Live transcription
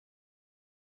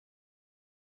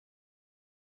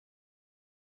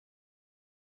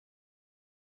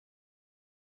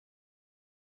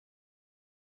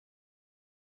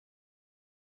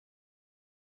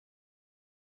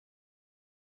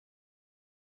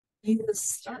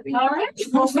All right,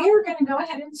 well, we are going to go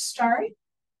ahead and start.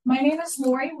 My name is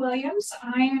Lori Williams.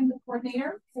 I am the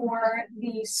coordinator for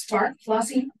the Spark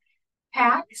Flossy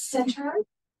Pack Center.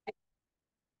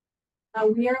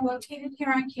 We are located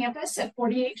here on campus at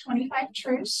 4825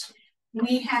 Truce.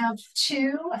 We have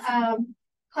two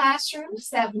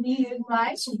classrooms that we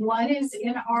utilize. One is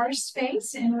in our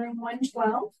space in room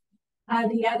 112.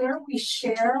 The other we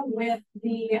share with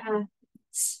the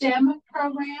STEM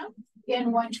program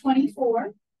in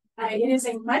 124. It is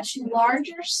a much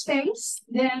larger space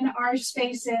than our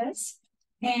space is,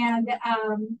 and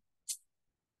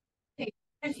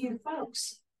a few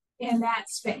folks in that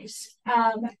space.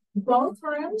 Both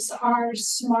rooms are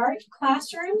smart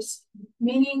classrooms,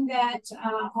 meaning that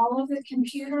all of the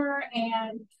computer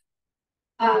and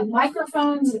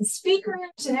microphones and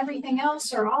speakers and everything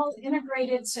else are all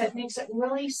integrated, so it makes it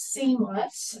really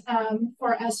seamless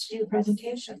for us to do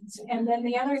presentations. And then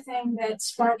the other thing that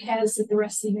Spark has that the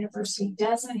rest of the university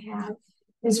doesn't have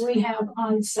is we have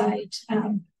on-site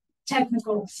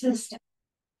technical systems.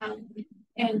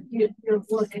 And you're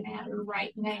looking at her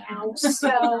right now.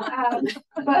 So,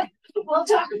 but we'll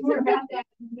talk more about that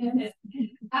in a minute.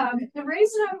 The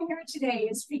reason I'm here today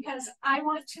is because I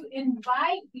want to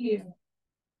invite you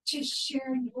to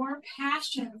share your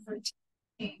passion for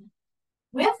teaching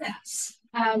with us.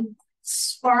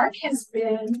 Spark has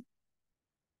been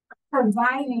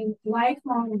providing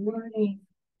lifelong learning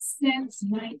since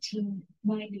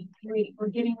 1993. We're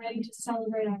getting ready to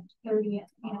celebrate our 30th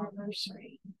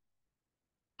anniversary.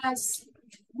 As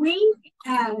we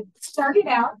started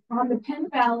out on the Penn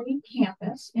Valley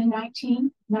campus in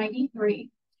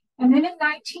 1993. And then in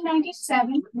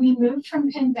 1997, we moved from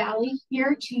Penn Valley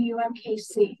here to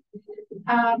UMKC.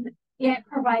 It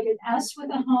provided us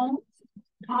with a home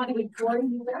on a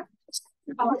 4-year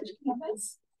college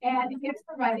campus, and it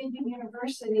provided the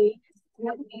university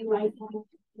with a lifelong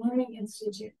learning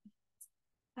institute.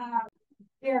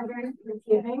 They are very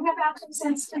forgiving about those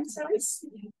instances.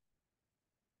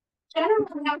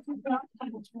 Generally, have to go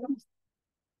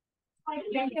like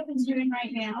Jacob is doing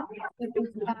right now.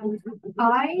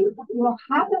 I will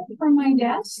hop up from my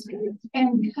desk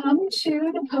and come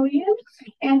to the podium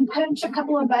and punch a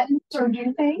couple of buttons or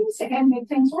do things and make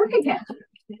things work again.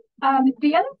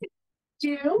 The other thing to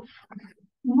do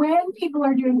when people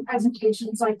are doing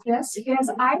presentations like this is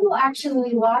I will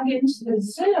actually log into the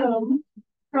Zoom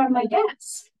from my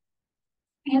desk.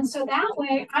 And so that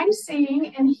way I'm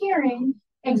seeing and hearing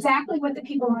exactly what the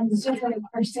people on Zoom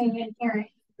are seeing and hearing.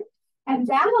 And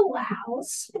that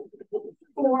allows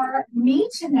for me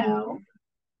to know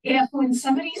if when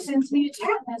somebody sends me a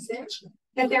chat message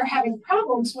that they're having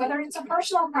problems, whether it's a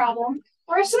personal problem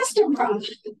or a system problem.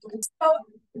 So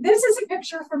this is a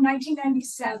picture from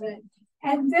 1997.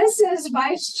 And this is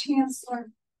Vice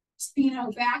Chancellor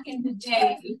Spino back in the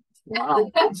day.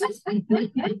 Wow.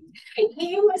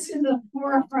 He was in the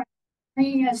forefront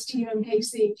bringing us to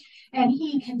UMKC, and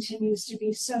he continues to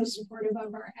be so supportive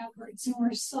of our efforts, and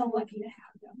we're so lucky to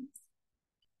have them.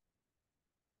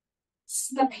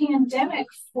 The pandemic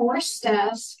forced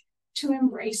us to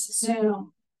embrace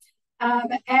Zoom.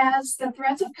 As the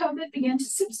threats of COVID began to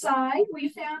subside, we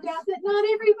found out that not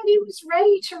everybody was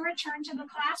ready to return to the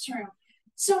classroom.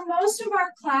 So most of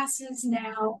our classes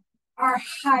now are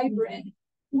hybrid,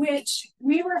 which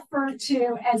we refer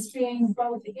to as being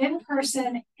both in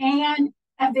person and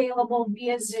available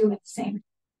via Zoom at the same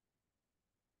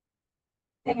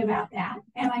thing about that.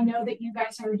 And I know that you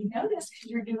guys already know this because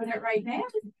you're doing it right now,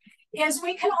 is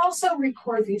we can also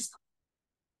record these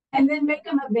and then make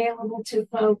them available to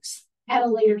folks at a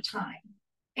later time.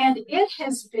 And it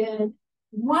has been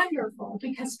wonderful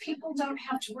because people don't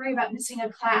have to worry about missing a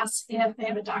class if they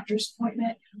have a doctor's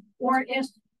appointment or if,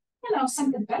 you know,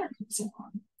 something better comes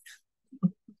along.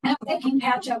 And they can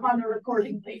catch up on the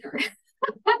recording later.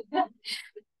 That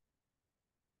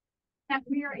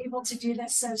we are able to do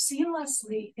this so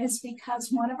seamlessly is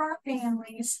because one of our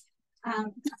families,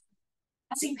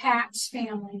 Flossy Pack's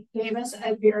family, gave us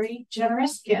a very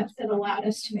generous gift that allowed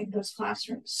us to make those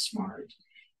classrooms smart.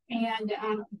 And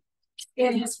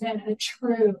it has been a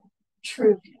true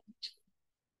gift.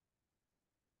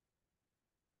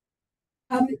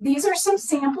 These are some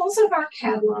samples of our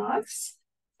catalogs.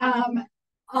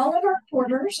 All of our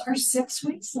quarters are 6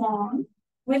 weeks long,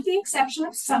 with the exception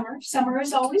of summer. Summer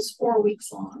is always 4 weeks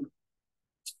long.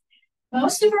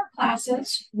 Most of our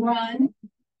classes run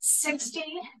 60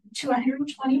 to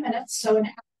 120 minutes, so an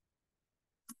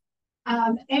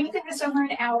hour. Anything that's over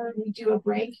an hour, we do a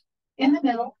break in the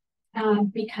middle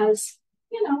because,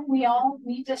 you know, we all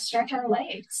need to stretch our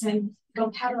legs and go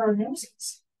powder our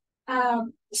noses.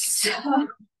 So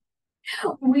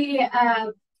we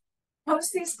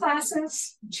post these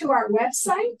classes to our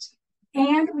website,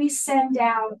 and we send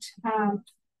out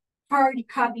hard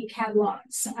copy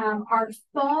catalogs. Our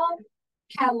fall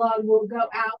catalog will go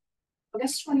out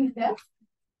August 25th,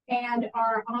 and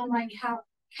our online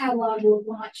catalog will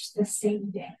launch the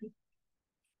same day.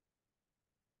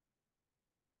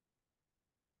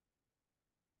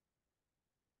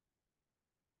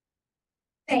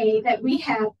 Say that we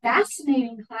have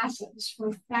fascinating classes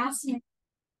for fascinating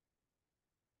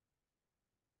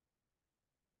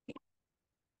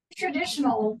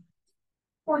traditional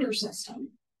order system.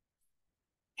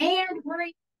 And we're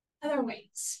in other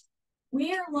ways.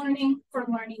 We are learning for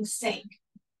learning's sake.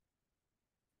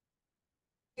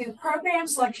 Do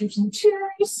programs, lectures, and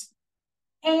tutors,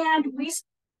 and we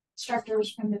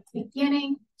instructors from the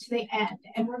beginning to the end.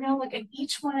 And we're going to look at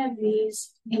each one of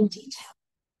these in detail.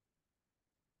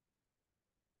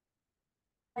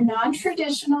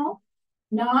 Non-traditional,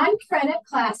 non-credit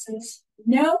classes,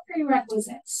 no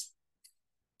prerequisites,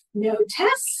 no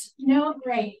tests, no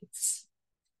grades.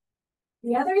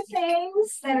 The other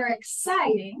things that are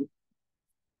exciting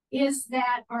is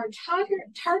that our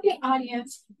target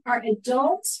audience are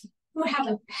adults who have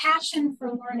a passion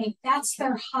for learning. That's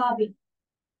their hobby.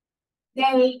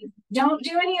 They don't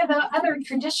do any of the other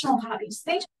traditional hobbies.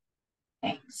 They do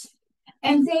things.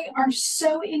 And they are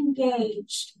so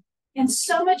engaged, and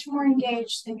so much more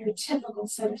engaged than your typical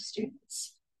set of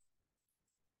students.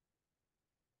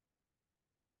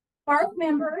 Spark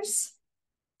members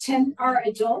are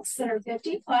adults that are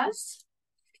 50 plus.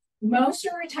 Most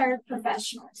are retired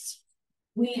professionals.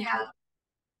 We have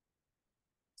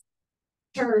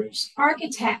teachers,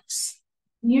 architects,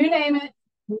 you name it,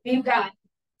 we've got.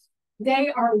 They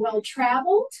are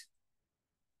well-traveled.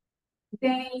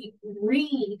 They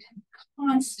read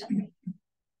constantly.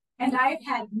 And I've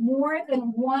had more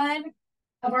than one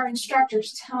of our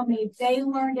instructors tell me they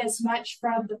learned as much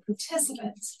from the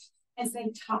participants as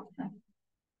they taught them.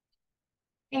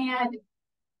 And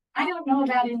I don't know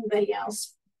about anybody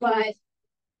else, but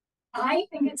I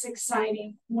think it's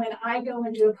exciting when I go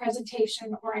and do a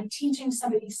presentation or I'm teaching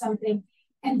somebody something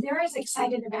and they're as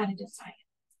excited about it as I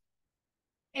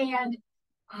am. And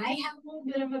I have a little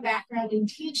bit of a background in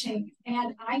teaching,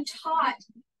 and I taught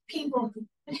people who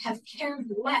would have cared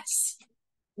less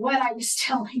what I was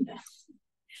telling them.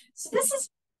 So this is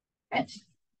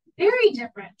very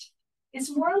different.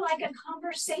 It's more like a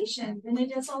conversation than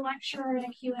it is a lecture and a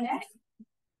Q&A.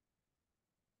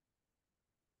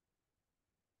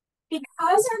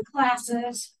 Because our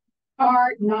classes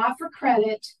are not for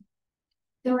credit,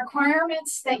 the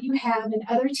requirements that you have in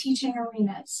other teaching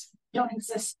arenas don't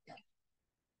exist here.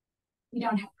 We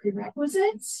don't have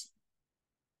prerequisites,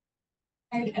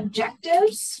 and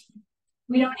objectives.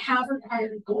 We don't have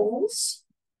required goals.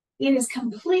 It is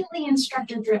completely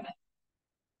instructor driven.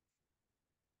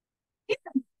 I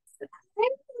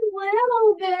have a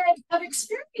little bit of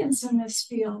experience in this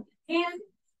field, and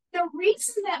the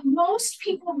reason that most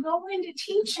people go into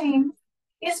teaching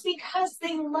is because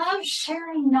they love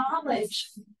sharing knowledge,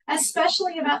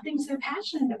 especially about things they're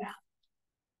passionate about.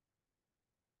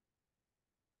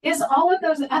 Is all of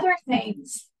those other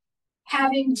things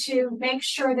having to make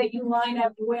sure that you line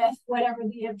up with whatever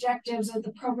the objectives of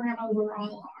the program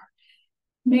overall are,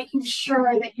 making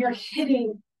sure that you're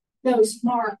hitting those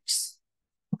marks.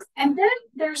 And then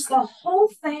there's the whole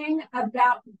thing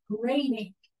about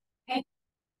grading and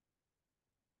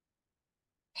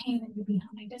pain in the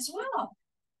behind as well.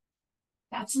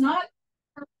 That's not,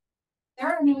 there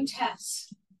are no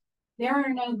tests. There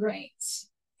are no grades.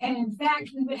 And in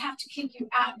fact, we would have to kick you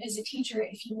out as a teacher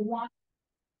if you want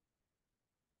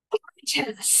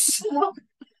tests. So,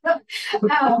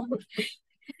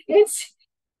 it's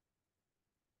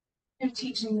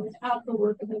teaching without the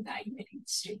work of evaluating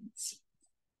students.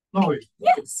 Lori.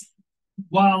 Yes.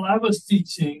 While I was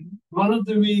teaching, one of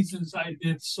the reasons I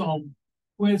did some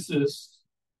quizzes,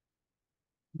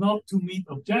 not to meet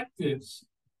objectives,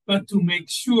 but to make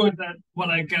sure that what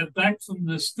I get back from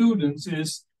the students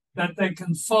is that they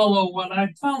can follow what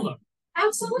I tell them.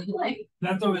 Absolutely.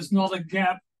 That there is not a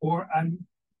gap or I'm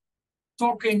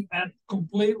talking at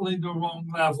completely the wrong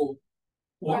level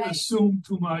or right. assume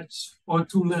too much or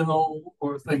too little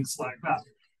or things like that.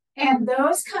 And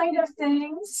those kind of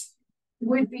things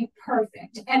would be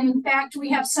perfect. And in fact, we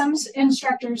have some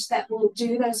instructors that will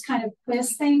do those kind of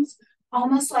quiz things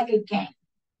almost like a game.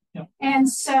 Yep. And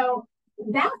so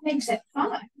that makes it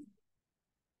fun.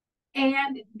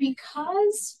 And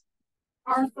because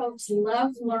our folks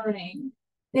love learning,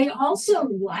 they also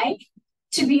like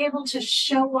to be able to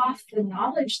show off the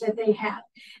knowledge that they have.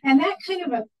 And that kind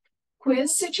of a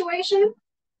quiz situation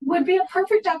would be a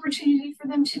perfect opportunity for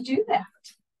them to do that.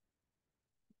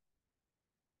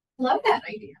 Love that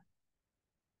idea.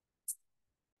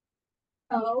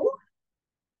 Oh,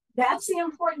 that's the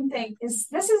important thing, is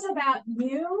this is about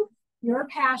you, your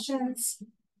passions,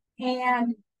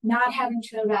 and not having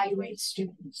to evaluate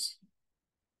students.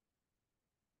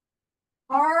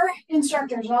 Our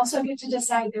instructors also get to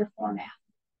decide their format.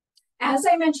 As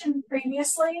I mentioned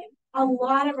previously, a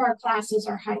lot of our classes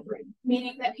are hybrid,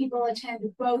 meaning that people attend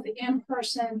both in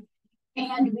person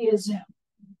and via Zoom.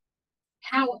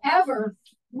 However,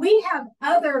 we have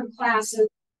other classes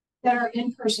that are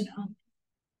in person only.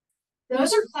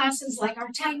 Those are classes like our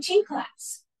Tai Chi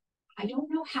class. I don't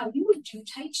know how you would do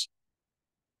Tai Chi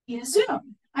via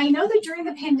Zoom. I know that during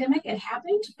the pandemic it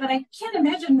happened, but I can't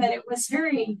imagine that it was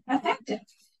very effective.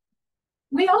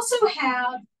 We also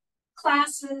have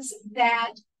classes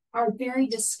that are very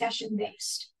discussion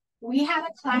based. We had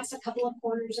a class a couple of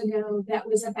quarters ago that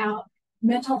was about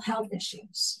mental health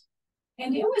issues.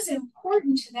 And it was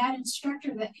important to that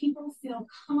instructor that people feel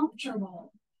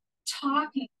comfortable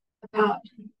talking about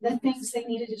the things they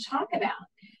needed to talk about.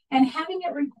 And having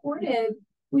it recorded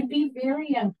would be very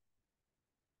important.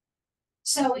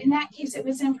 So in that case, it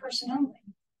was in person only.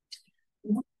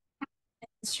 We have an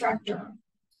instructor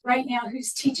right now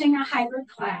who's teaching a hybrid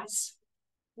class.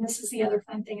 And this is the other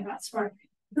fun thing about Spark,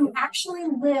 who actually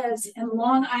lives in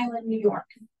Long Island, New York.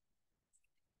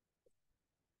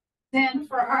 Then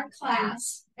for our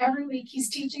class, every week he's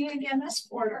teaching again this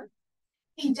quarter.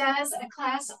 He does a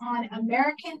class on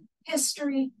American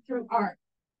history through art.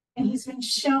 And he's been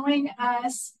showing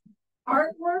us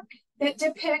artwork that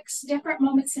depicts different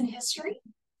moments in history.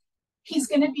 He's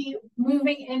going to be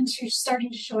moving into starting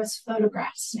to show us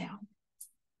photographs now.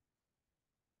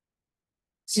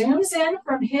 Zooms in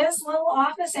from his little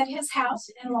office at his house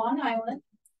in Long Island.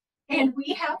 And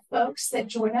we have folks that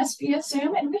join us via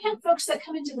Zoom, and we have folks that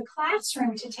come into the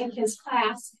classroom to take his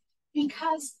class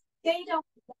because they don't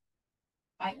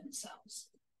by themselves.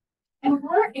 And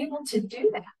we're able to do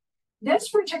that. This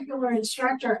particular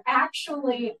instructor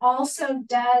actually also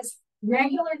does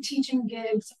regular teaching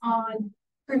gigs on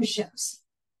cruise ships.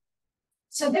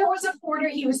 So there was a quarter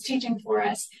he was teaching for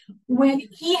us when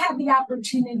he had the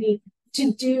opportunity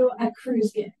to do a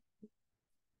cruise gig.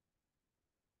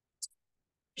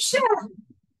 Sure.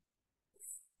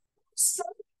 So,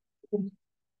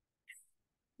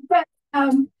 but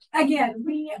again,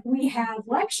 we have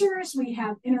lectures, we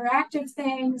have interactive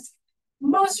things.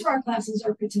 Most of our classes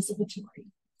are participatory.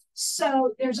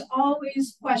 So there's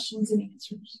always questions and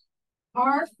answers.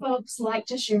 Our folks like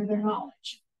to share their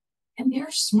knowledge. And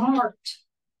they're smart.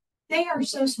 They are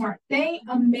so smart. They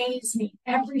amaze me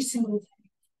every single day.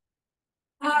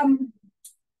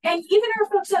 And even our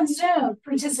folks on Zoom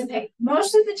participate.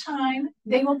 Most of the time,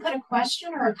 they will put a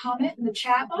question or a comment in the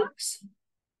chat box.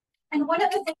 And one of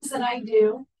the things that I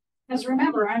do, because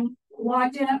remember, I'm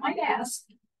logged in at my desk,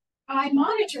 I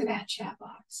monitor that chat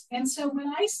box. And so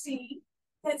when I see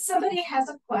that somebody has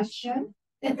a question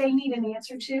that they need an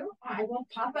answer to, I will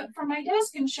pop up from my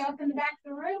desk and show up in the back of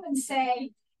the room and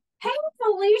say, hey,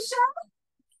 Felicia,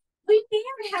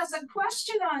 Leanne has a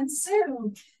question on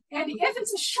Zoom. And if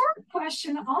it's a short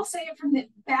question, I'll say it from the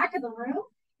back of the room.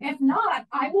 If not,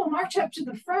 I will march up to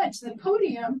the front, to the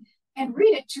podium, and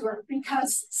read it to her,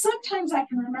 because sometimes I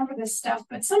can remember this stuff,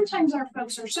 but sometimes our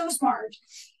folks are so smart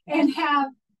and have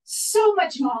so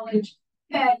much knowledge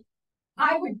that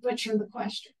I would butcher the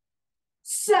question.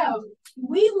 So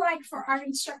we like for our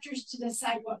instructors to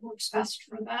decide what works best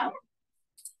for them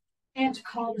and to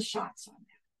call the shots on that.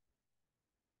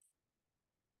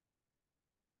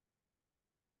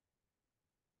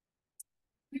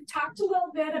 We've talked a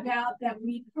little bit about that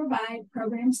we provide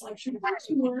programs, lecture,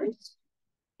 tours,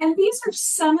 and these are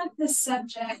some of the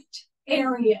subject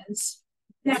areas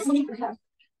that we cover.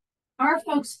 Our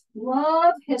folks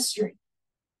love history.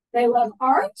 They love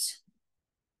art.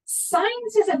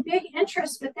 Science is a big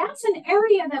interest, but that's an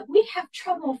area that we have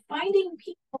trouble finding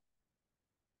people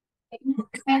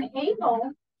and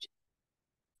able.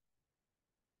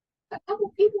 A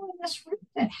couple people in this room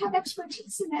that have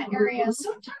expertise in that area.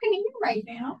 So I'm talking to you right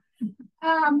now.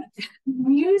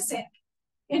 Music.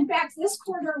 In fact, this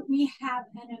quarter we have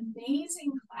an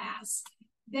amazing class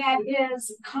that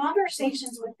is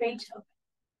Conversations with Beethoven.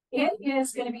 It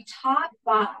is going to be taught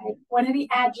by one of the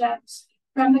adjuncts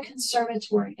from the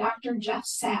conservatory, Dr. Jeff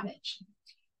Savage.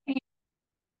 And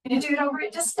I'm going to do it over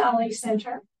at Distali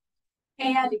Center.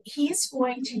 And he's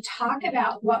going to talk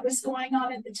about what was going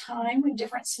on at the time when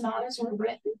different sonatas were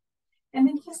written. And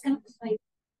then he's going to play.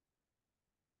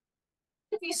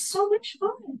 It'll be so much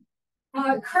fun.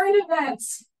 Current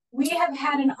events. We have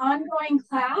had an ongoing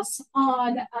class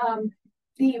on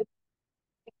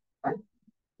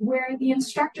where the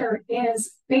instructor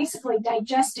is basically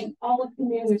digesting all of the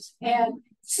news and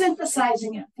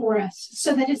synthesizing it for us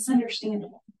so that it's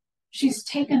understandable. She's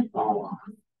taken fall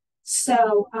off.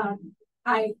 So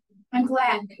I'm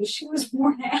glad because she was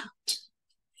worn out.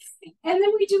 And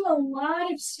then we do a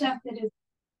lot of stuff that is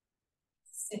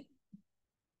city.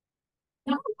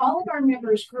 Not all of our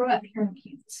members grew up here in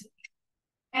Kansas City.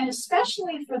 And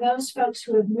especially for those folks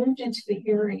who have moved into the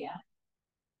area,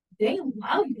 they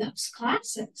love those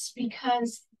classes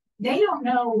because they don't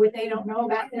know what they don't know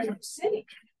about their city.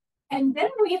 And then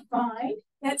we find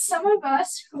that some of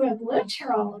us who have lived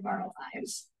here all of our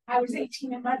lives, I was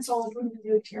 18 months old when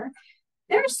we moved here,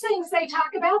 there's things they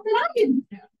talk about that I didn't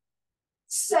know.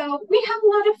 So we have a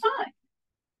lot of fun.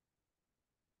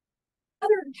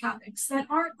 Other topics that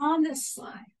aren't on this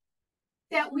slide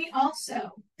that we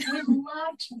also would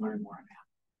love to learn more about.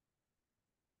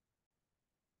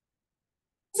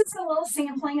 This is a little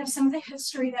sampling of some of the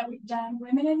history that we've done.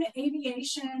 Women in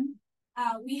aviation.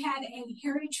 We had a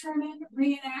Harry Truman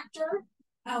reenactor.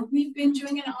 We've been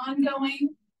doing an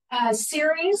ongoing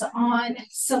series on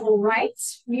civil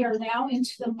rights. We are now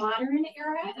into the modern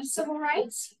era of civil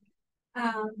rights.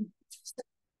 So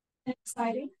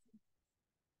exciting.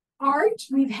 Art,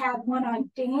 we've had one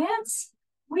on dance.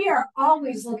 We are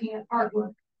always looking at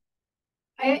artwork.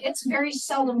 It's very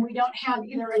seldom we don't have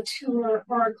either a tour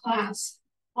or a class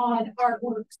on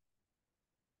artwork.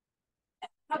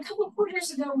 A couple of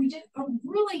quarters ago, we did a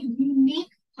really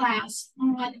unique class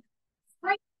on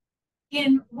frame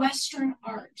in Western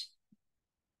art.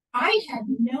 I had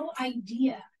no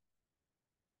idea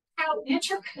how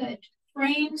intricate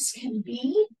frames can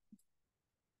be.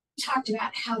 We talked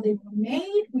about how they were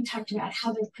made. We talked about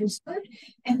how they're preserved.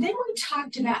 And then we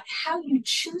talked about how you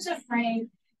choose a frame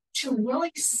to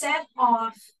really set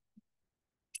off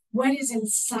what is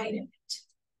inside of it.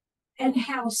 And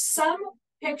how some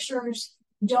pictures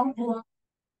don't belong.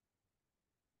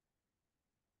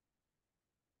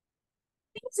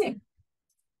 Amazing.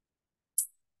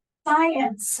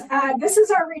 Science. This is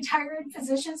our Retired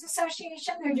Physicians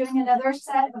Association. They're doing another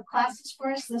set of classes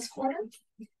for us this quarter.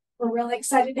 We're really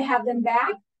excited to have them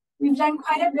back. We've done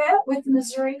quite a bit with the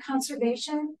Missouri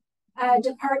Conservation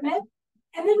Department.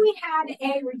 And then we had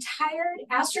a retired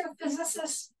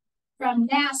astrophysicist from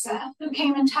NASA who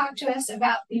came and talked to us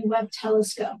about the Webb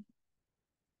telescope.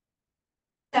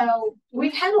 So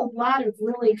we've had a lot of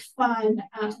really fun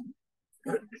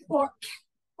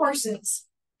courses.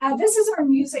 This is our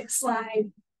music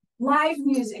slide. Live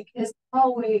music is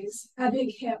always a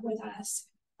big hit with us.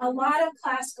 A lot of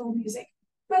classical music.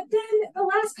 But then the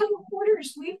last couple of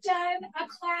quarters, we've done a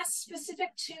class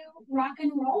specific to rock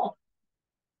and roll.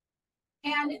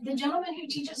 And the gentleman who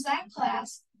teaches that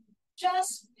class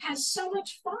just has so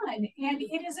much fun. And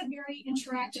it is a very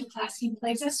interactive class. He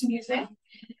plays us music.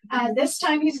 This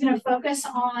time he's going to focus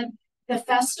on the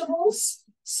festivals.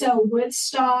 So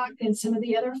Woodstock and some of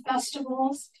the other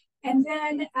festivals. And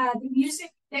then the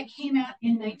music that came out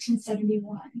in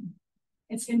 1971.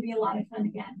 It's going to be a lot of fun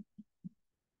again.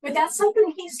 But that's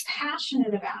something he's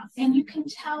passionate about. And you can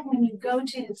tell when you go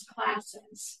to his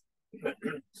classes.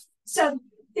 So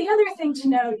the other thing to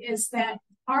note is that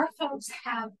our folks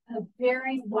have a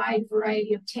very wide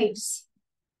variety of tastes.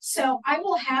 So I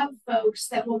will have folks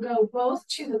that will go both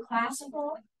to the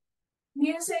classical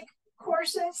music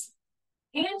courses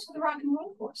and to the rock and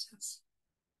roll courses.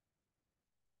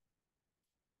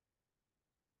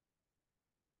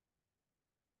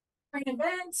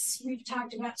 Events, we've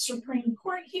talked about Supreme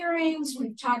Court hearings,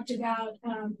 we've talked about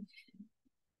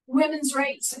women's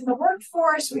rights in the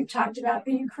workforce, we've talked about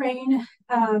the Ukraine,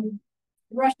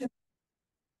 Russia.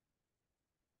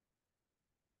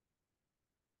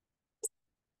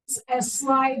 A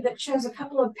slide that shows a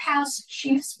couple of past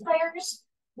Chiefs players.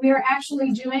 We are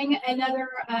actually doing another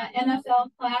NFL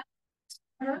class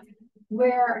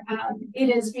where it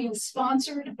is being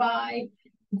sponsored by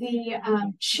the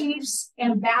Chiefs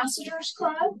Ambassadors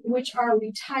Club, which are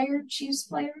retired Chiefs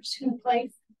players who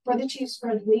played for the Chiefs for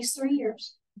at least 3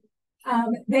 years.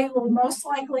 They will most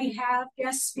likely have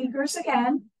guest speakers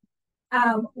again.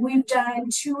 We've done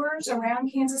tours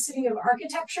around Kansas City of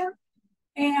architecture.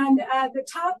 And the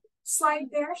top slide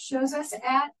there shows us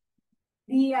at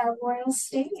the Royal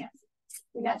Stadium.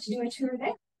 We got to do a tour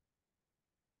there.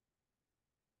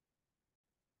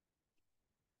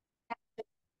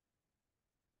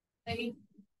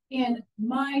 In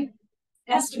my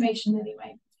estimation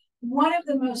anyway, one of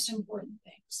the most important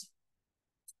things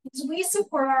is we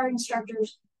support our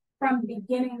instructors from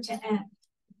beginning to end,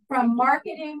 from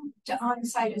marketing to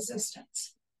on-site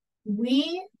assistance.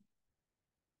 We,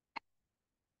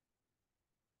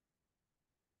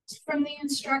 from the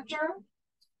instructor,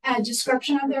 a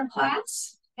description of their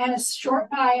class and a short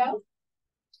bio.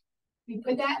 We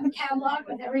put that in the catalog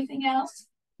with everything else.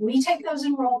 We take those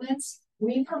enrollments.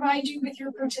 We provide you with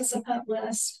your participant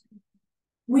list.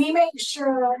 We make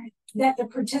sure that the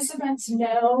participants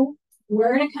know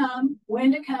where to come,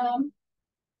 when to come,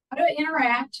 how to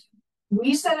interact.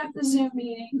 We set up the Zoom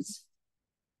meetings.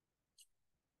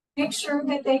 Make sure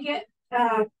that they get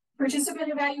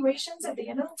participant evaluations at the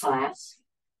end of the class.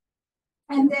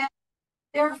 And then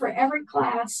there for every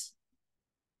class,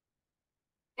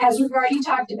 as we've already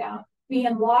talked about,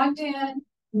 being logged in,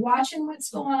 watching what's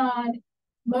going on.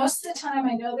 Most of the time,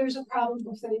 I know there's a problem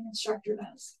before the instructor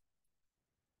does.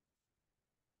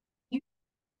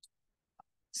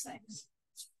 Things.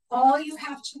 All you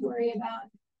have to worry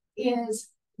about is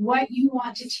what you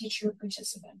want to teach your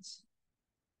participants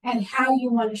and how you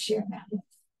want to share that.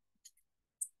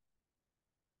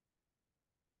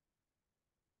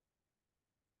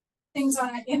 Things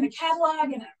on in the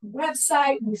catalog and our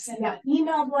website. We send out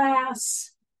email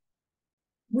blasts.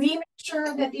 We make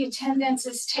sure that the attendance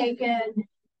is taken.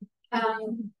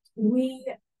 We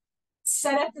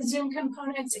set up the Zoom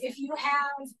components. If you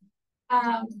have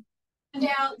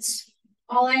handouts,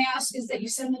 all I ask is that you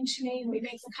send them to me and we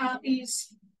make the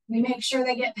copies. We make sure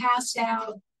they get passed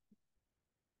out.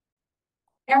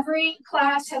 Every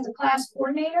class has a class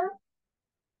coordinator,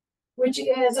 which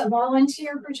is a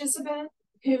volunteer participant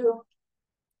who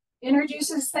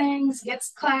introduces things,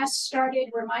 gets class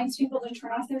started, reminds people to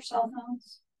turn off their cell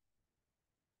phones.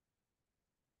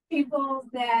 People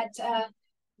that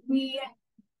we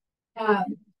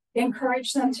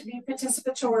encourage them to be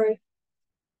participatory.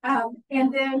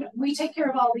 And then we take care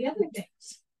of all the other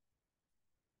things.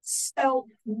 So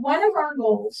one of our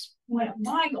goals, one of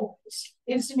my goals,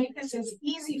 is to make this as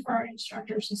easy for our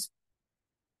instructors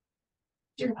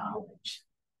to your knowledge.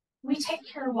 We take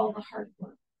care of all the hard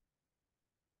work.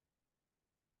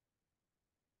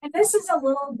 And this is a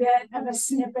little bit of a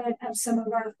snippet of some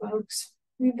of our folks.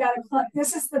 We've got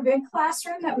this is the big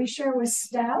classroom that we share with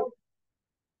Stowe.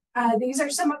 These are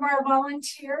some of our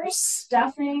volunteers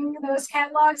stuffing those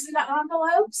catalogs into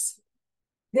envelopes.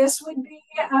 This would be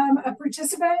a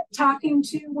participant talking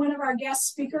to one of our guest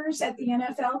speakers at the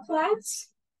NFL class.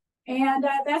 And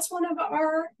that's one of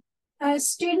our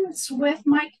students with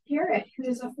Mike Garrett, who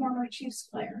is a former Chiefs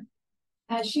player.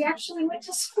 She actually went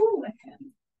to school with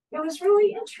him. It was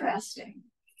really interesting.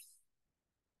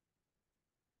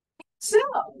 So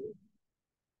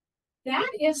that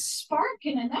is Spark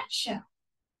in a nutshell.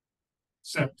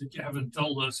 Except that you haven't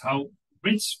told us how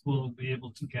rich we'll be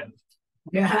able to get.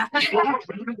 Yeah.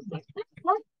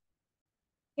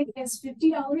 It is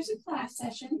 $50 a class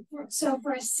session. So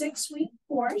for a 6-week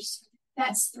course,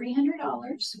 that's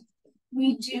 $300.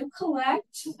 We do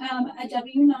collect a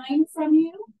W-9 from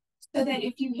you so that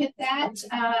if you hit that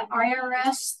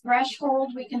IRS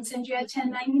threshold, we can send you a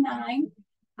 1099.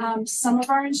 Some of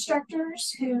our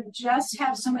instructors who just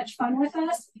have so much fun with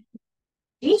us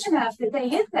teach enough that they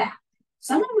hit that.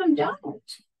 Some of them don't.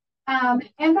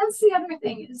 And that's the other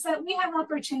thing is that we have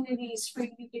opportunities for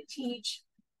you to teach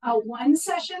a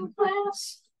 1-session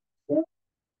class or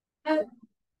a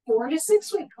 4 to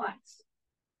 6 week class.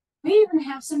 We even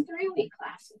have some 3-week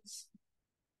classes.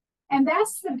 And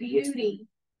that's the beauty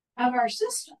of our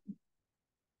system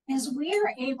is we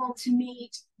are able to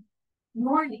meet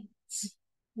your needs.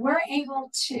 We're able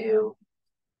to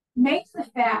make the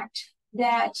fact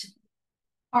that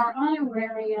our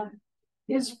honorarium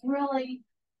is really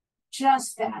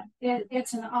just that.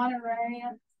 It's an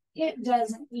honorarium. It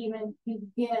doesn't even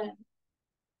begin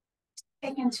to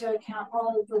take into account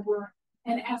all of the work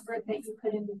and effort that you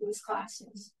put into these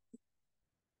classes.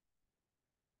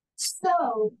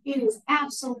 So it is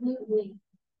absolutely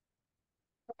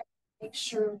make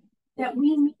sure that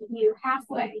we meet you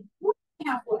halfway,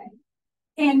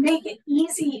 and make it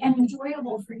easy and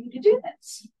enjoyable for you to do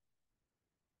this.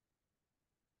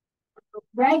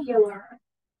 Regular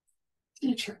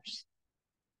teachers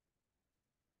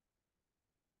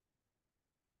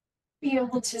be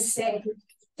able to say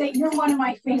that you're one of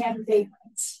my fan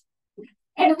favorites.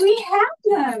 And we have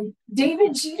them.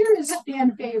 David Jeter is a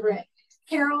fan favorite.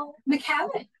 Carol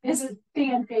McCavitt is a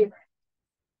fan favorite.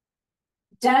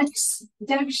 Doug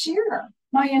Shearer,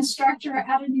 my instructor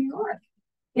out of New York,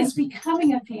 is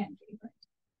becoming a fan favorite.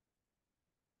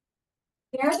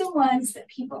 They're the ones that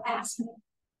people ask me,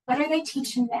 what are they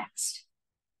teaching next?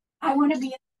 I want to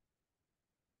be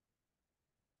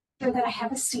sure that I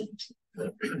have a seat.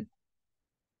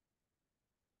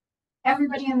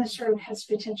 Everybody in this room has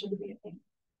potential to be a fan.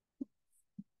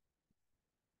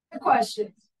 The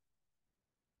questions?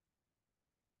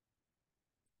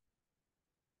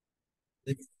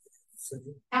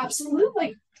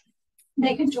 Absolutely.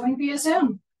 They can join via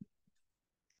Zoom.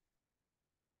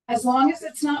 As long as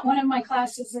it's not one of my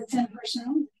classes that's in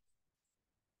person.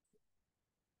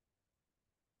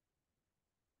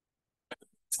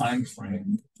 Time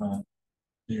frame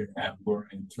you have for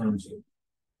in terms of,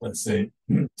 let's say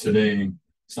today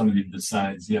somebody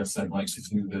decides, yes, I'd like to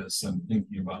do this. I'm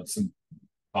thinking about some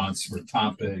thoughts for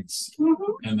topics,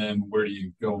 and then where do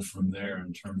you go from there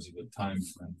in terms of a time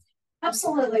frame?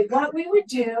 Absolutely. What we would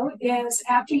do is,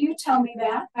 after you tell me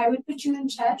that, I would put you in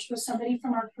touch with somebody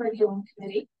from our curriculum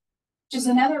committee, which is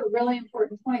another really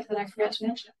important point that I forgot to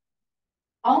mention.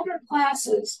 All of our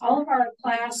classes, all of our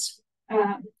class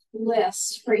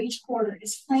lists for each quarter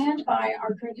is planned by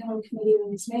our curriculum committee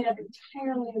that is made up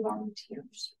entirely of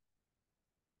volunteers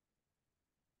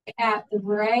at the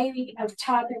variety of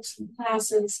topics and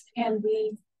classes and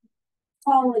the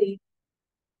quality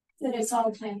that it's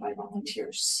all planned by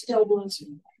volunteers still blows me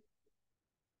away.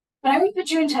 But I would put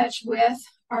you in touch with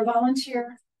our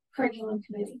volunteer curriculum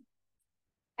committee.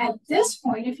 At this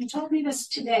point, if you told me this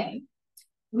today,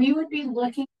 we would be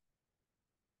looking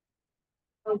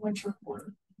for winter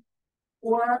quarter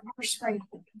or our spring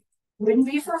quarter. Wouldn't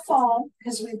be for fall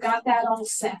because we've got that all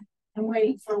set. I'm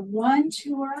waiting for one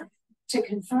tour to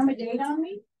confirm a date on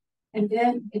me, and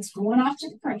then it's going off to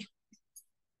the printer.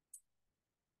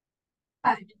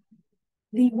 But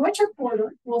the winter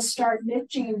quarter will start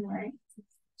mid-January,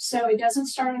 so it doesn't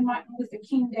start on Martin Luther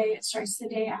King Day, it starts the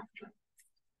day after,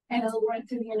 and it'll run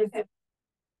through the end of February.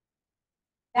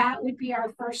 That would be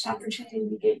our first opportunity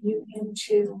to get you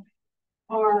into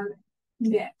our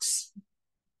mix.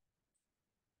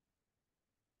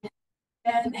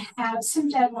 And have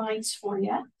some deadlines for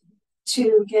you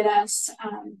to get us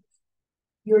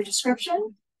your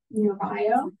description, your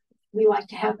bio. We like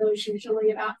to have those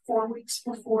usually about 4 weeks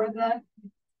before the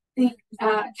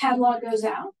catalog goes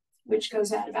out, which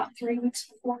goes out about 3 weeks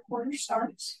before quarter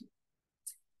starts.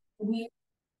 We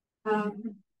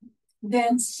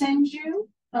then send you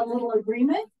a little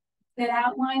agreement that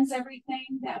outlines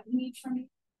everything that we need from you.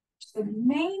 The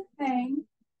main thing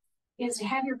is to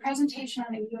have your presentation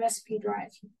on a USB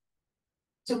drive,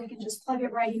 so we can just plug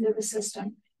it right into the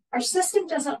system. Our system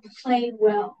doesn't play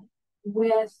well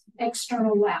with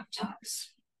external laptops,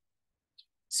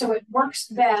 so it works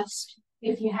best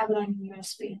if you have it on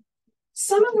USB.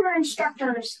 Some of our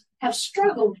instructors have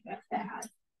struggled with that,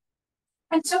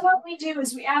 and so what we do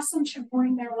is we ask them to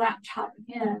bring their laptop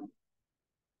in,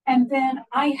 and then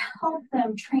I help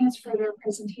them transfer their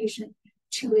presentation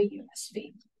to a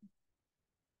USB.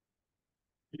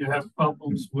 You have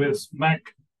problems with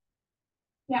Mac?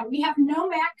 Yeah, we have no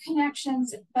Mac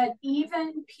connections, but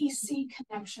even PC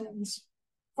connections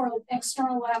for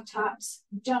external laptops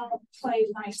don't play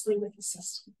nicely with the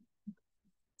system.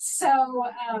 So,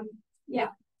 yeah,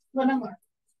 live and learn.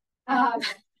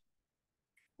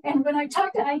 And when I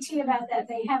talked to IT about that,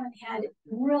 they haven't had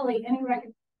really any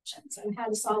recommendations on how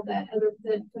to solve that other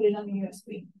than put it on the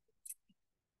USB.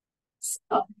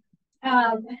 So,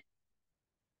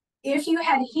 if you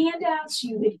had handouts,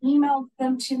 you would email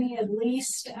them to me at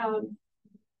least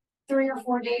 3 or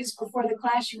 4 days before the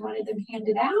class you wanted them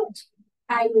handed out.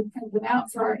 I would print them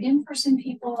out for our in-person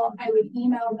people. I would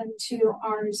email them to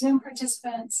our Zoom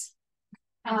participants.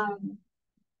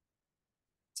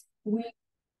 We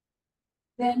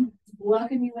then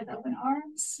welcome you with open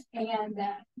arms and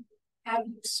have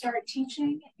you start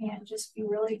teaching and just be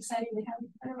really excited to have you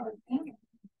part of our family.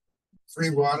 Free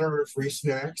water or free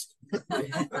snacks?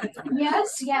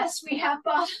 Yes, we have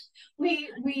we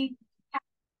have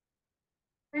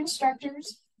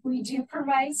instructors. We do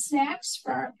provide snacks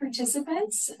for our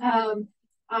participants.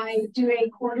 I do a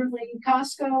quarterly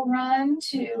Costco run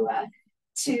to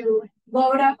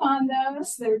load up on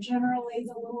those. They're generally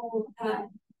the little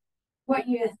what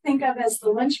you think of as the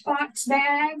lunchbox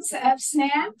bags of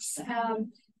snacks.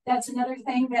 That's another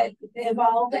thing that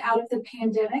evolved out of the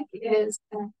pandemic is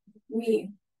we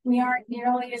aren't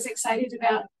nearly as excited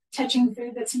about touching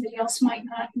food that somebody else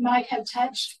might have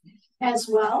touched as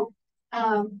well.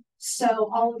 So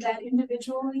all of that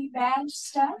individually badged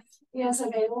stuff is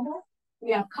available.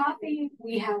 We have coffee,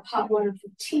 we have hot water for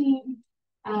tea.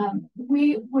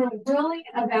 We're really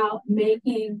about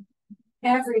making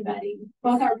everybody,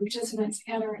 both our participants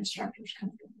and our instructors,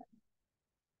 comfortable.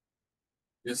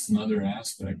 Just another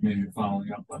aspect, maybe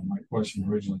following up on my question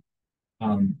originally,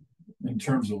 in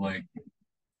terms of like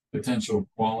potential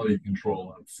quality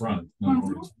control up front. In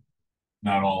other words,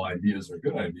 not all ideas are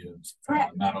good ideas.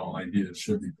 Not all ideas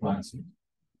should be classic.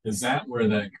 Is that where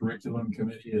that curriculum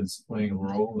committee is playing a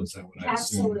role? Is that what I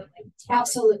assume?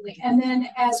 Absolutely. And then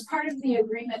as part of the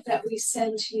agreement that we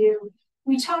send to you,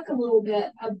 we talk a little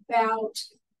bit about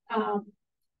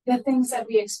the things that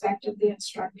we expect of the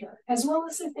instructor, as well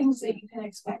as the things that you can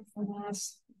expect from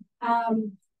us.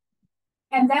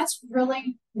 And that's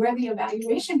really where the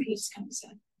evaluation piece comes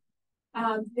in.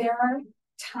 There are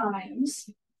times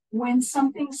when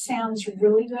something sounds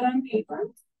really good on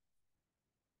paper,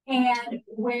 and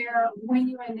where when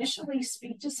you initially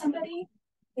speak to somebody,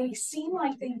 they seem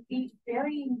like they'd be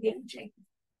very engaging.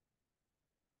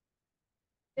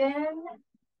 Then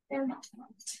they're not.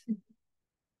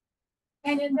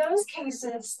 And in those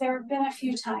cases, there have been a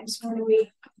few times when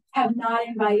we have not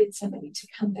invited somebody to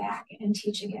come back and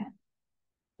teach again.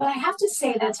 But I have to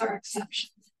say that's our exception.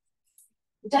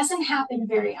 It doesn't happen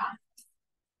very often.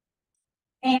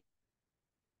 And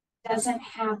it doesn't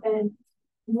happen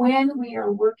when we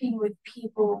are working with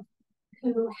people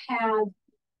who have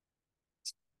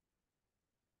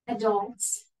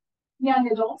adults, young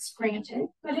adults granted,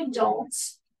 but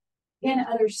adults in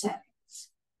other settings.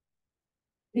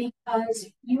 Because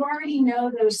you already know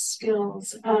those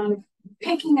skills of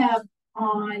picking up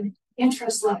on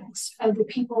interest levels of the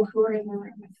people who are in the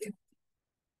room with you.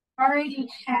 Already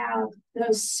have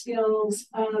those skills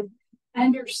of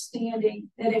understanding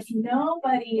that if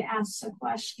nobody asks a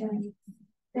question,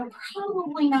 they're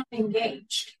probably not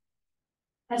engaged,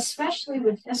 especially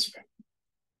with this group.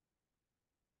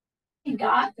 You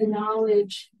got the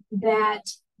knowledge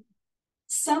that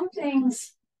some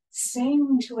things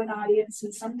sing to an audience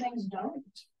and some things don't.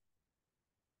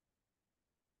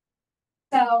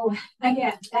 So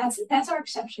again, that's our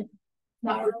exception,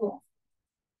 not our rule.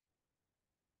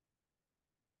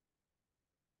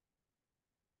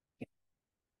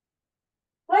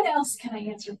 What else can I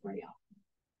answer for y'all?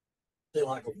 Say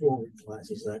like a 4-week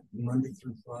class, is that Monday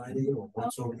through Friday or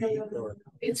once a week? Or?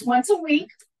 It's once a week.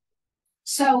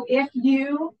 So if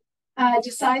you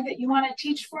decide that you want to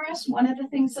teach for us, one of the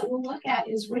things that we'll look at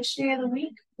is which day of the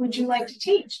week would you like to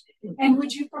teach? And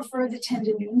would you prefer the 10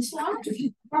 to noon slot?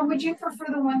 Or would you prefer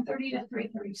the 1:30 to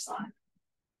 3:30 slot?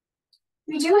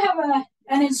 We do have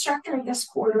an instructor this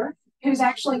quarter who's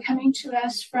actually coming to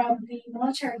us from the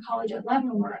military college at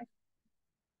Leavenworth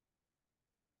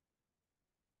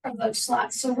of those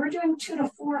slots. So we're doing 2 to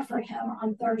 4 for him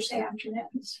on Thursday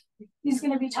afternoons. He's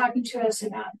going to be talking to us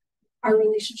about our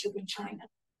relationship with China.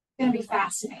 It's going to be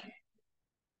fascinating.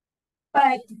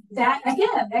 But that,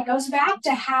 again, that goes back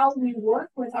to how we work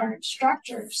with our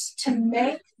instructors to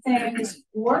make things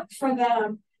work for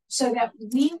them so that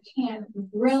we can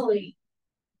really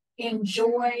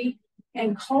enjoy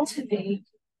and cultivate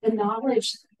the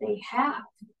knowledge that they have.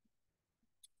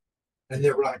 And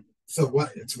they're like, so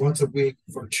what, it's once a week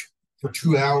for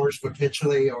 2 hours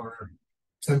potentially, or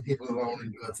some people will only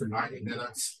do it for 90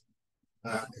 minutes.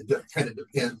 It kind of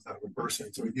depends on the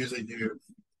person. So we usually do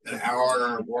an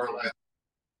hour or more or less.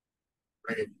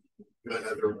 Right, do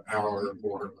another hour or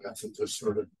more or less. It just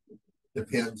sort of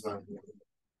depends on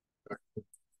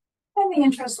and the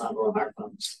interest level of our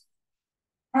folks.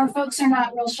 Our folks are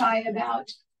not real shy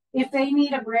about if they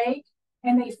need a break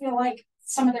and they feel like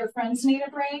some of their friends need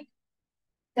a break,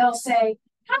 they'll say,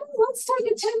 let's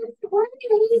take a 10-minute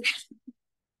break.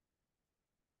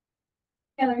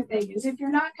 The other thing is if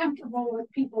you're not comfortable with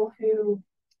people who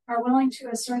are willing to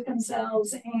assert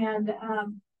themselves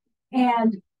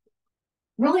and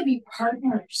really be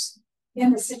partners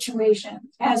in the situation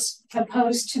as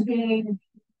opposed to being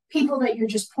people that you're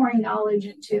just pouring knowledge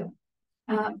into.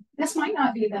 This might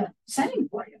not be the setting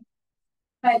for you.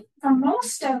 But for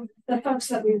most of the folks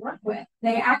that we work with,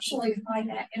 they actually find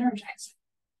that energizing.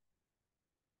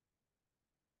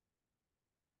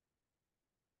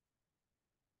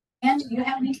 And do you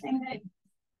have anything that you'd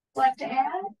like to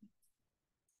add?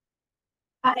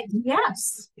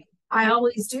 Yes, I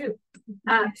always do.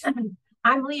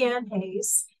 I'm Leanne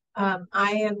Hayes.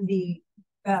 I am the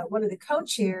one of the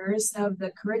co-chairs of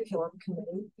the curriculum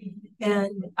committee,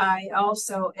 and I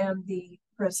also am the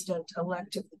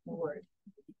president-elect of the board.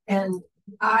 And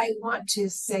I want to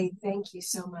say thank you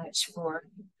so much for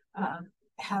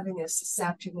having us this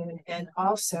afternoon. And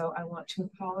also, I want to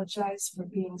apologize for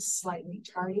being slightly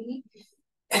tardy.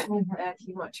 If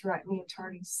you want to write me a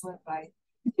tardy slip, I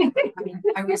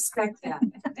respect that.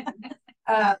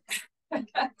 That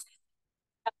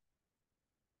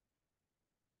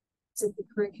the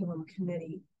curriculum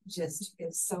committee just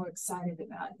is so excited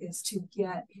about is to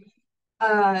get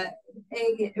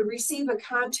receive a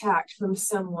contact from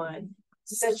someone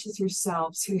such as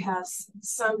yourselves who has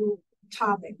some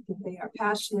topic that they are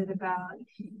passionate about,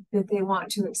 that they want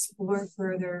to explore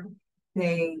further.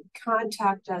 They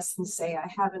contact us and say,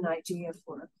 I have an idea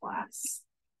for a class.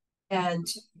 And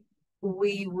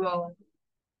we will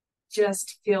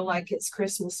just feel like it's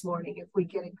Christmas morning if we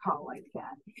get a call like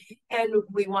that. And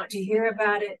we want to hear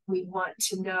about it. We want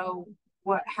to know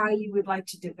how you would like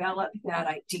to develop that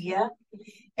idea.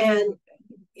 And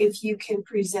if you can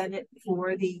present it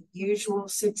for the usual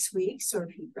 6 weeks, or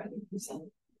if you'd rather present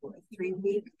it for a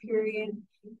 3-week period,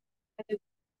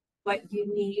 what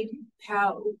you need,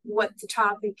 what the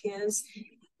topic is.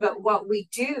 But what we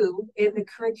do in the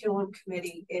curriculum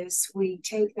committee is we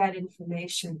take that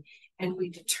information and we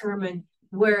determine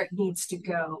where it needs to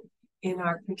go in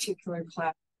our particular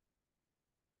class.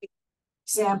 For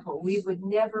example, we would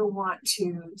never want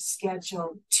to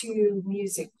schedule 2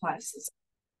 music classes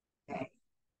a day,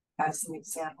 as an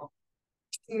example.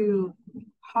 2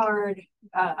 hard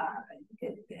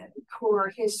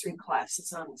core history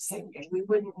classes on the same day. We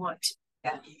wouldn't want to do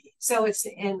that. So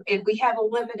and we have a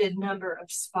limited number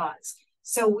of spots.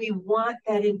 So we want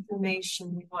that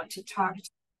information. We want to talk to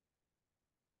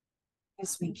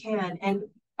as we can. And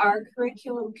our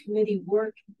curriculum committee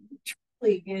work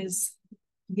truly is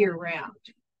year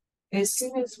round. As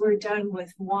soon as we're done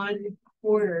with 1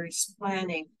 quarter's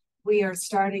planning, we are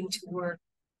starting to work.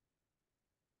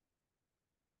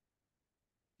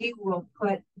 We will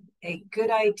put a good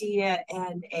idea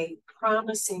and a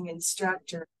promising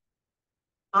instructor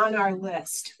on our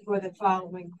list for the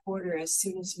following quarter as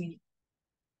soon as we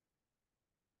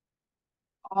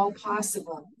all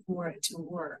possible for it to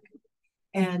work.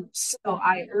 And so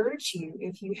I urge you,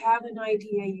 if you have an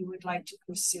idea you would like to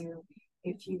pursue,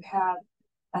 if you have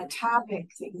a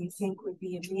topic that you think would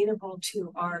be amenable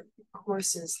to our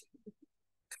courses,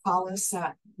 call us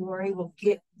up. Lori will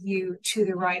get you to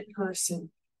the right person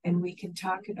and we can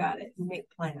talk about it and make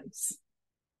plans.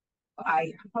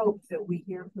 I hope that we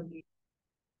hear from you.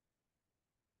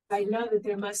 I know that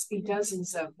there must be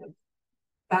dozens of them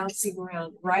bouncing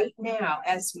around right now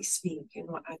as we speak. And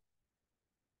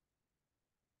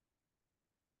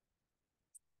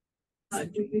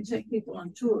do you take people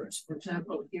on tours, for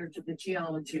example, here to the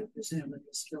Geology Museum in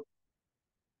this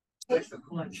special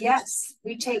collection? Yes,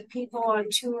 we take people on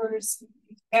tours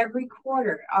every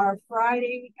quarter. Our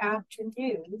Friday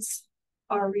afternoons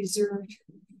are reserved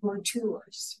for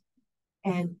tours.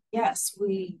 And yes,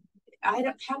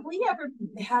 have we ever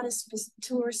had a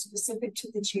tour specific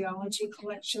to the geology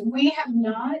collection? We have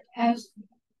not,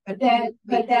 but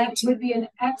that would be an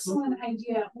excellent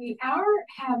idea. We are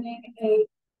having a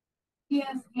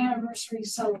 50th anniversary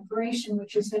celebration,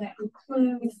 which is going to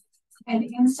include an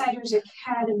Insiders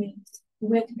Academy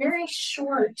with very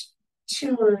short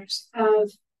tours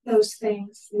of those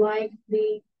things, like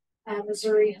the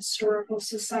Missouri Historical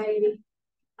Society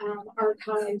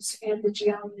archives and the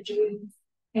geology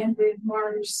and the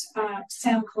Mars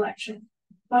sound collection.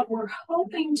 But we're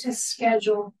hoping to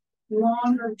schedule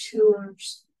longer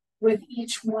tours with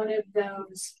each one of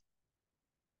those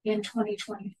in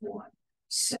 2024.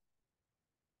 So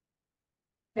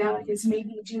that is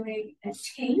maybe doing a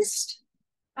taste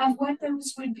of what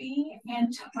those would be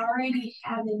and to already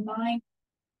have in mind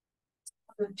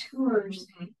the tours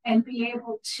and be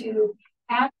able to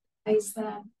advertise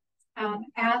them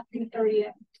at the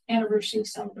 30th anniversary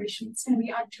celebration. It's going to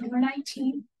be October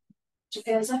 19th, which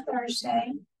is a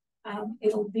Thursday.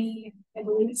 It'll be, I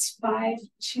believe it's 5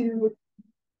 to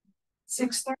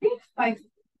 6:30,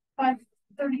 5:30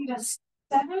 to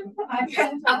 7. I've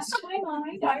kind of lost my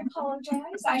mind. I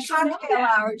apologize. I should know cocktail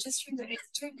that. hour, just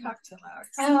drink cocktail hours.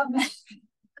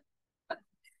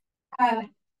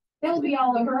 It'll be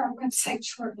all over our website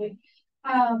shortly.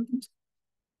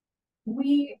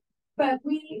 We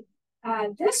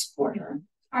this quarter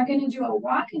are going to do a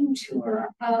walking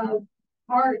tour of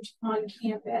art on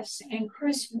campus, and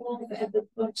Chris Wolf at the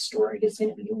bookstore is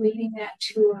going to be leading that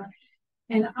tour,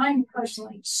 and I'm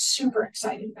personally super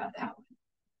excited about that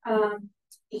one.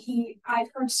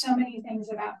 I've heard so many things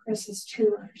about Chris's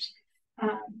tours,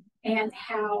 and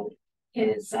how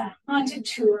his haunted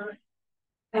tour,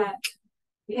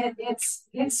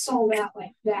 it's sold out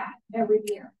like that every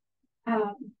year.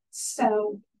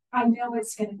 So I know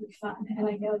it's going to be fun, and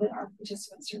I know that our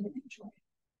participants are going to enjoy it.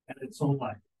 And it's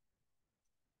online.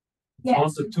 Yes.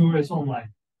 Also, the tour is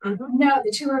online. No,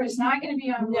 the tour is not going to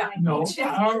be online. No,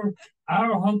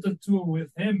 our haunted tour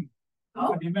with him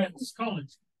Oh. at the Emeritus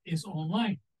College is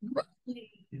online.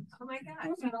 Really? Oh my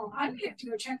God. Well, I'm going to have to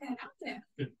go check that out then.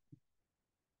 Good.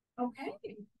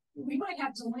 Okay. We might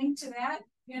have to link to that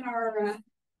in our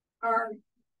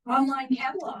online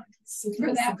catalog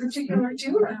for that particular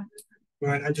tour.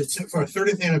 Right, I just for our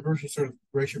 30th anniversary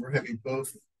celebration, we're having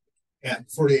both at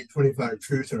 4825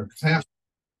 Truth in our class.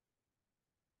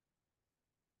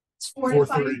 It's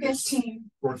 45:15.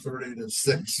 4:30 to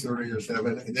 6:30 or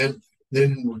 7, and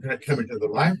then we're going to come into the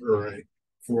library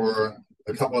for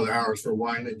a couple of hours for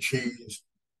wine and cheese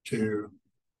to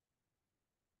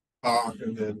talk,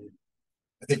 and then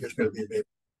I think there's going to be maybe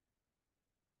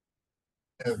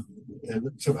and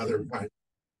some other kind.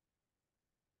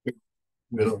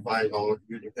 We'll invite all of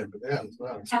you to come to that as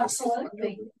well.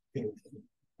 Absolutely.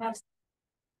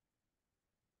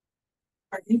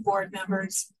 Our new board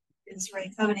members is Ray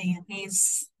Coney, and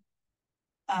he's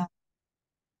one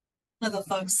of the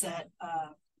folks that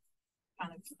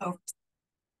kind of over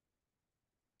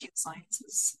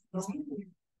sciences.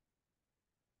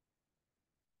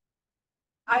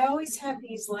 I always have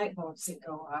these light bulbs that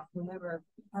go off whenever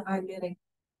I'm in a.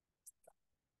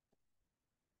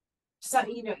 So,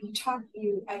 you know,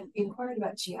 I inquired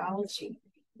about geology.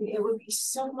 It would be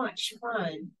so much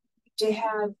fun to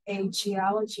have a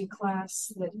geology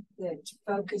class that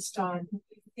focused on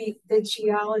the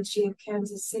geology of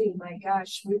Kansas City. My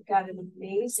gosh, we've got an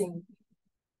amazing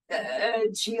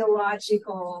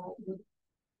geological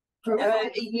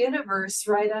universe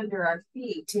right under our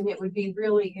feet, and it would be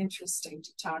really interesting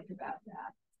to talk about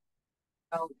that.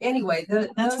 So anyway,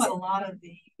 that's what a lot of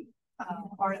the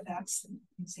artifacts in the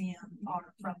museum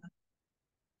are from.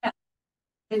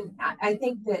 And I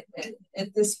think that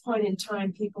at this point in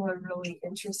time, people are really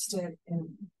interested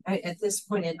in, at this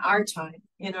point in our time,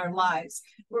 in our lives,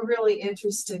 we're really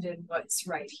interested in what's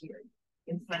right here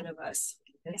in front of us.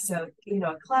 And so, you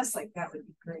know, a class like that would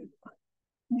be great fun.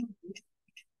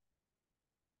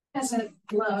 Doesn't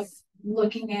love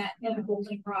looking at and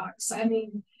holding rocks. I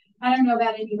mean, I don't know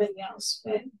about anybody else,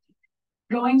 but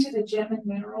going to the Gem and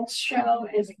Minerals show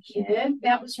as a kid,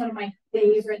 that was one of my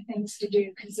favorite things to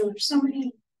do because there were so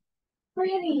many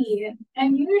pretty and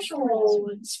unusual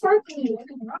and sparkly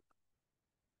looking rocks.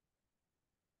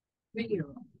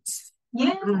 Meteorites.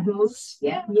 Yes. Mm-hmm.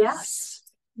 Yeah. Yes.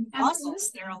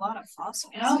 Fossils. There are a lot of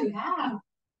fossils. Oh, yeah.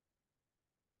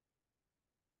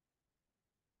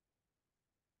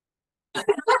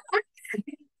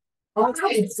 All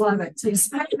kids love it too.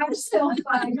 I'm still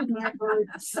finding my heart,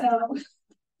 so.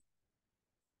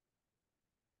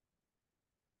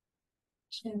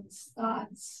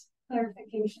 Thoughts,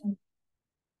 clarification.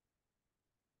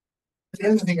 The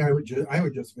other thing I would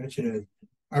just mention is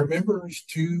our members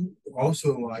too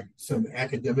also like some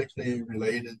academically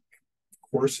related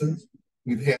courses.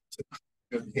 We've had some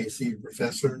UMKC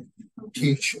professor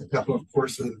teach a couple of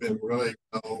courses that have been really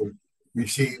well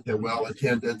received and well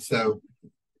attended. So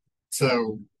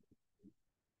I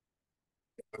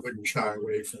wouldn't shy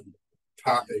away from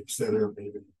topics that are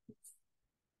maybe,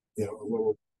 you know, a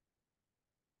little.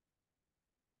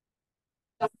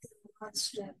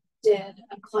 Dr. did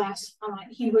a class on,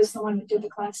 he was the one who did the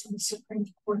class on the Supreme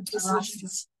Court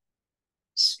decisions.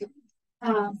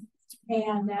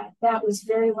 And that was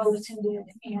very well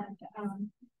attended, and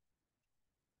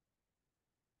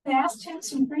they asked him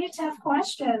some pretty tough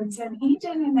questions, and he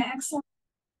did an excellent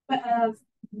of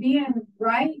being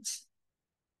right.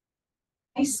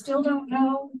 I still don't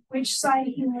know which side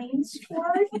he leans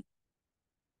toward,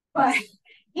 but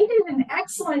he did an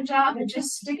excellent job of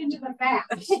just sticking to the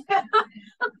facts.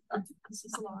 This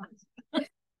is a lot.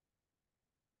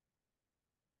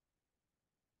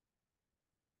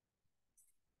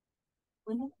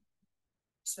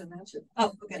 So that's it.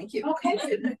 Oh, okay. Thank you. Okay,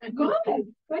 good.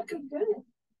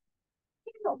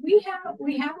 You know, we have a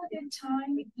good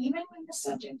time, even when the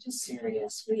subject is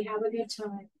serious. We have a good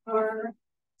time. Our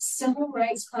civil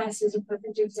rights class is a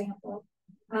perfect example.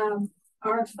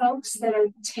 Our folks that are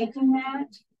taking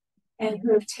that and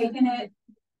who have taken it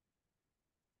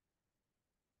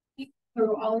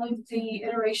through all of the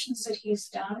iterations that he's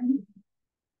done,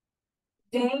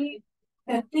 the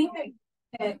thing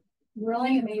that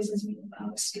really amazes me the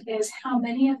most is how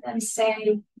many of them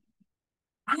say,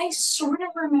 I sort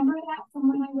of remember that from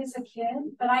when I was a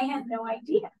kid, but I had no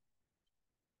idea.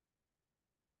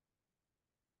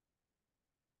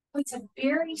 It's a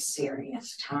very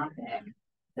serious topic.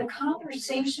 The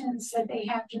conversations that they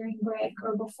have during break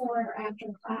or before or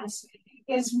after class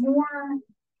is more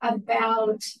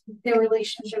about their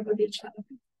relationship with each other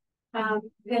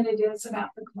than it is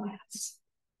about the class.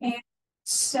 And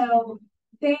so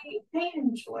they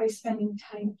enjoy spending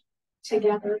time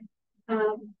together.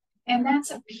 And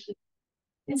that's a piece.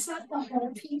 It's not the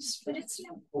whole piece, but it's an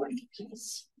important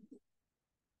piece.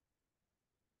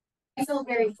 I feel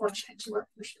very fortunate to work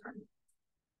for sure.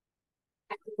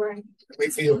 We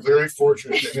feel very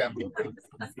fortunate to have you.